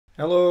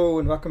Hello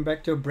and welcome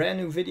back to a brand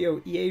new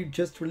video. EA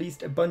just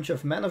released a bunch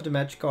of Man of the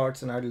Match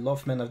cards, and I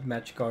love Man of the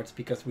Match cards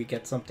because we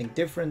get something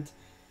different.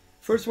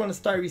 First one is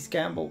Tyrese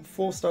Campbell,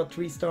 4-star,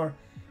 3-star.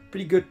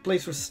 Pretty good,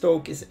 plays for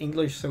Stoke, is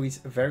English, so he's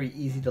very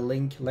easy to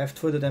link.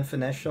 Left-footed and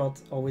finesse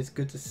shot, always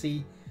good to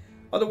see.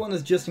 Other one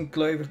is Motm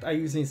Kluivert. I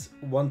use his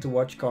one to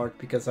watch card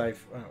because I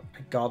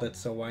got it,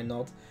 so why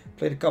not?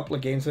 Played a couple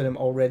of games with him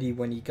already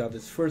when he got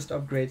his first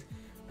upgrade.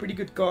 Pretty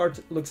good card,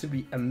 looks to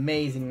be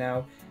amazing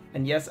now.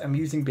 And yes, I'm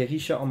using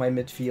Berisha on my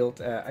midfield.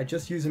 I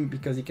just use him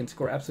because he can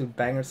score absolute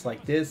bangers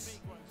like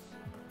this.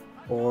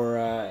 Or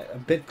a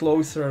bit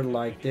closer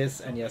like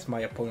this. And yes,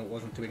 my opponent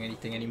wasn't doing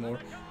anything anymore.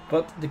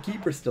 But the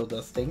keeper still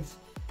does things.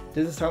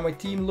 This is how my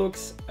team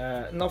looks.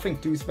 Nothing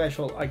too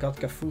special. I got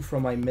Cafu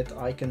from my mid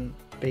icon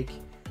pick.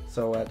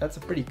 So that's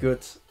a pretty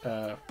good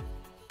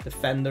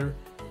defender.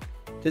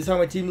 This is how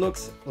my team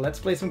looks. Let's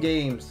play some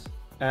games.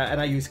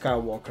 And I use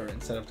Kyle Walker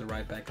instead of the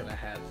right back that I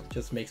had.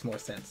 Just makes more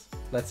sense.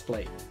 Let's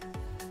play.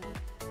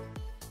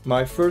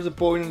 My first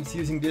opponent is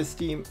using this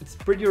team. It's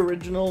pretty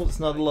original, it's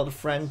not a lot of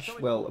French,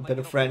 well, a bit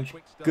of French.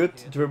 Good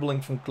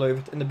dribbling from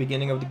Kluivert in the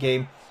beginning of the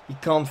game. He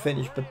can't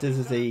finish, but this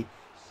is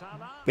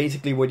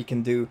basically what he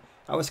can do.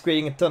 I was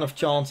creating a ton of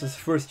chances.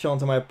 First chance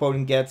that my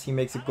opponent gets, he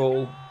makes a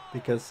goal,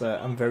 because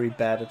I'm very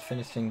bad at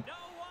finishing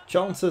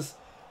chances.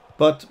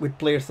 But with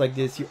players like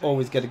this, you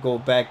always get a goal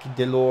back.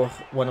 Delors,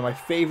 one of my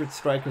favorite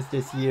strikers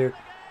this year.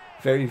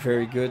 Very,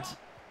 very good.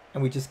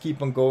 And we just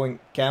keep on going.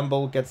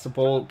 Campbell gets the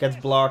ball, gets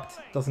blocked,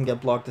 doesn't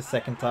get blocked the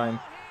second time.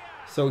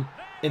 So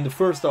in the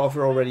first half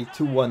we're already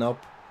 2-1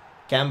 up.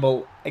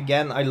 Campbell,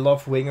 again, I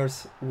love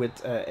wingers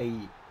with a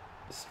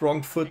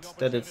strong foot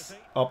that is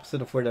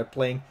opposite of where they're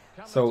playing.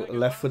 So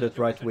left-footed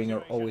right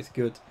winger, always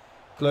good.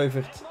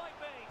 Kluivert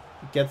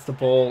gets the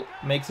ball,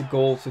 makes a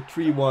goal, so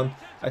 3-1.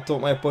 I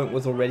thought my opponent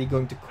was already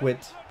going to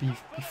quit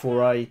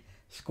before I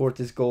scored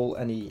this goal,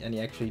 and he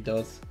actually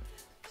does.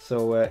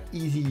 So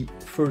easy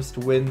first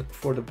win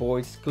for the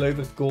boys.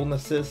 Kluivert goal and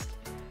assist.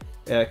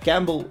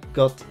 Campbell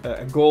got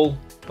a goal,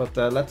 but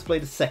let's play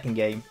the second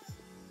game.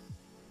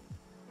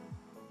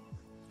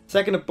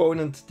 Second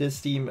opponent, this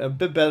team, a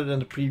bit better than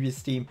the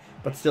previous team,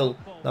 but still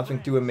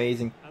nothing too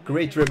amazing.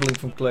 Great dribbling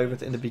from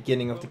Kluivert in the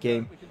beginning of the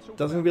game.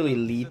 Doesn't really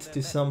lead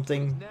to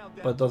something,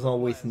 but doesn't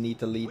always need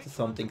to lead to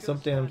something.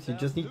 Sometimes you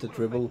just need to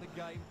dribble.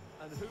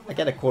 I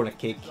get a corner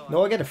kick.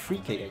 No, I get a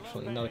free kick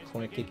actually, not a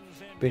corner kick.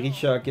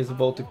 Berisha gives the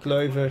ball to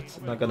Kluivert.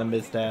 Not gonna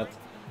miss that.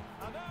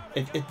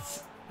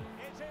 It's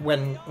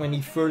when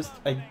he first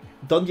I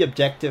done the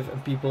objective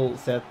and people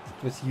said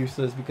it was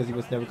useless because he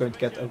was never going to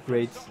get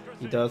upgrades.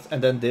 He does,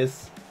 and then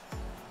this.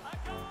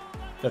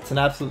 That's an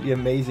absolutely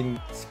amazing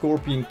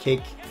scorpion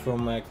kick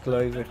from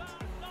Kluivert.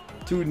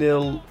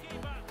 2-0.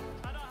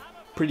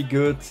 Pretty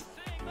good.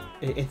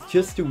 It's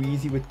just too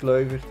easy with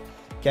Kluivert.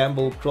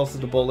 Campbell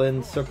crosses the ball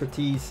in,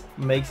 Socrates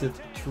makes it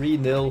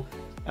 3-0,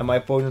 and my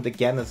opponent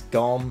again is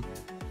gone.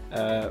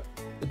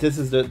 This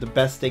is the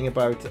best thing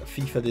about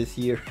FIFA this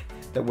year,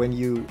 that when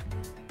you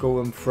go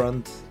in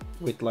front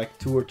with like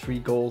 2 or 3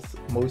 goals,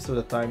 most of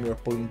the time your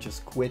opponent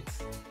just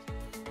quits.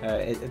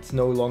 It's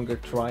no longer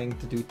trying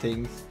to do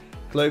things.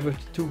 Kluivert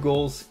 2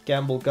 goals,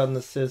 Campbell got an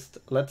assist.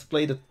 Let's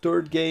play the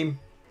third game.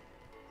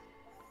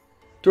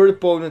 Third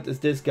opponent is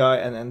this guy,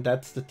 and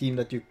that's the team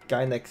that you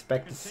kinda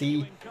expect to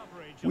see.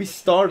 We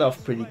start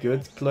off pretty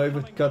good.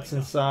 Kluivert cuts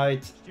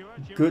inside,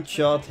 good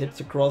shot, hits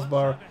the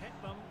crossbar.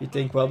 You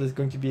think, well, this is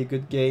going to be a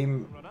good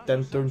game.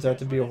 Then turns out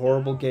to be a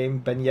horrible game.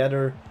 Ben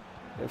Yedder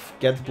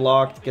gets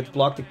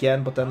blocked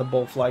again, but then the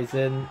ball flies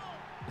in.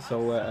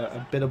 So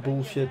a bit of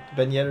bullshit.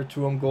 Ben Yedder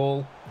threw on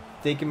goal.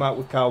 Take him out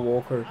with Kyle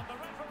Walker.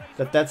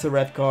 That's a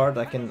red card.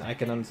 I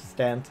can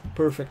understand.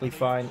 Perfectly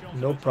fine,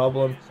 no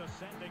problem.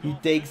 He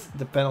takes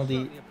the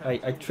penalty.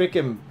 I trick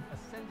him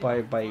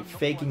by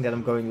faking that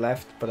I'm going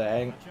left, but I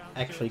am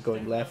actually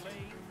going left.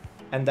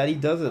 And then he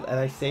does it, and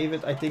I save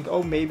it. I think,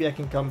 oh, maybe I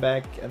can come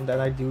back, and then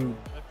I do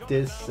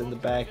this in the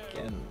back,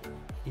 and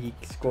he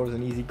scores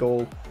an easy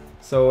goal.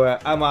 So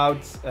I'm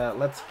out.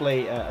 Let's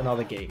play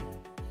another game.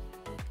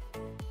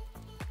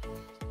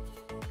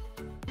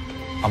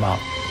 I'm out.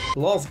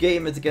 Last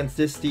game is against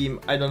this team.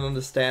 I don't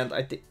understand.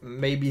 I think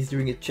maybe he's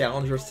doing a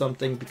challenge or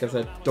something, because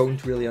I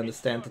don't really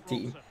understand the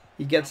team.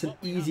 He gets an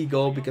easy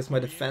goal because my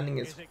defending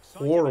is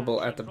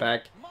horrible at the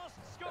back.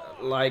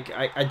 Like,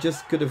 I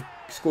just could have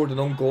scored an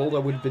own goal.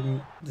 That would have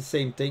been the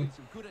same thing.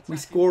 We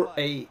score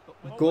a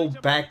goal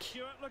back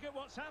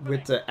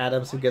with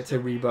Adams, who gets a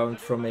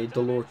rebound from a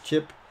Delors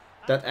chip.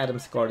 That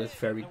Adams card is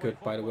very good,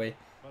 by the way.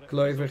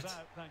 Kluivert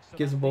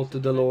gives the ball to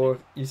Delors.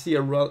 You see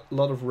a lot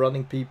of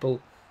running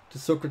people. To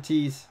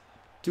Socrates,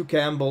 to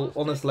Campbell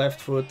on his left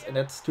foot, and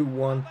that's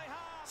 2-1.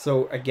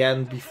 So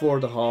again, before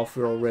the half,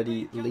 we're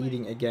already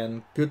leading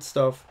again. Good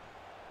stuff.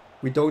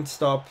 We don't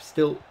stop.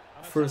 Still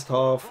first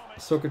half.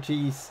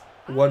 Socrates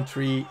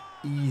 1-3,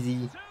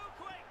 easy.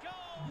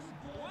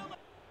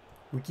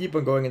 We keep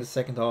on going in the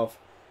second half.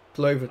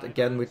 Kluivert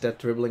again with that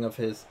dribbling of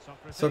his.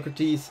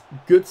 Socrates,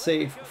 good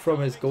save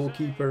from his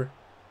goalkeeper.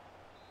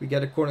 We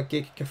get a corner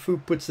kick.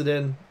 Cafu puts it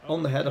in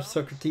on the head of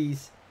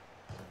Socrates.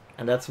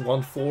 and that's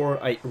 1-4.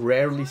 I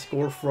rarely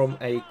score from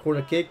a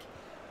corner kick,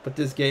 but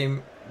this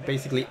game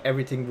basically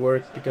everything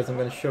worked because I'm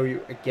going to show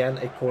you again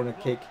a corner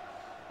kick,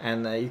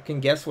 and you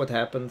can guess what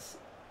happens.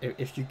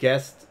 If you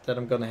guessed that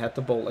I'm going to head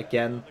the ball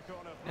again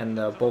and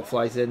the ball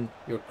flies in,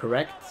 you're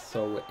correct.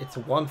 So it's a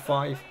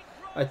 1-5.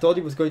 I thought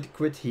he was going to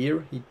quit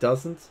here. He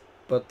doesn't,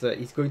 but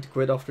he's going to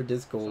quit after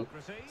this goal.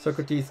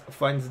 Socrates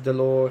finds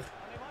Delors,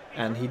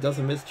 and he does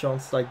a missed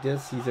chance like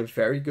this. He's a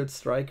very good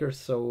striker,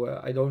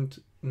 so I don't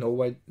know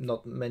why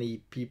not many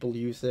people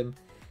use him,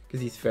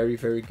 because he's very,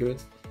 very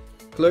good.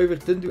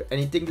 Kluivert didn't do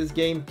anything this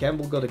game.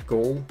 Campbell got a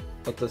goal,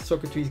 but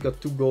Socrates got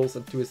 2 goals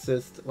and 2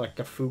 assists. Like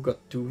Cafu got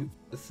 2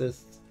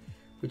 assists,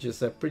 which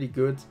is pretty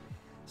good.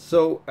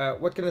 So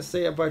what can I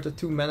say about the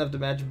 2 man of the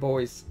match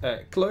boys?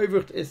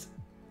 Kluivert is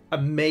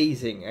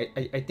amazing.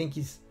 I think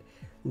he's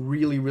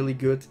really, really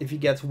good. If he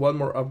gets one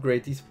more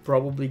upgrade, he's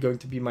probably going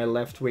to be my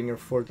left winger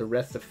for the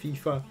rest of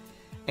FIFA.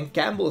 And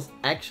Campbell is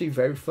actually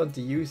very fun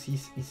to use.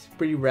 He's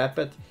pretty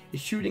rapid.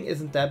 His shooting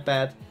isn't that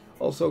bad.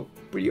 Also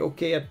pretty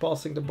okay at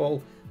passing the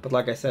ball. But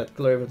like I said,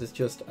 Kluivert is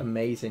just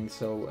amazing.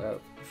 So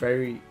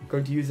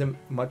going to use him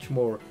much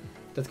more.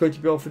 That's going to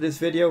be all for this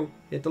video.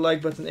 Hit the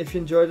like button if you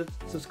enjoyed it.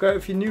 Subscribe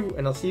if you're new.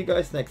 And I'll see you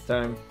guys next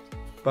time.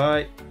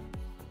 Bye.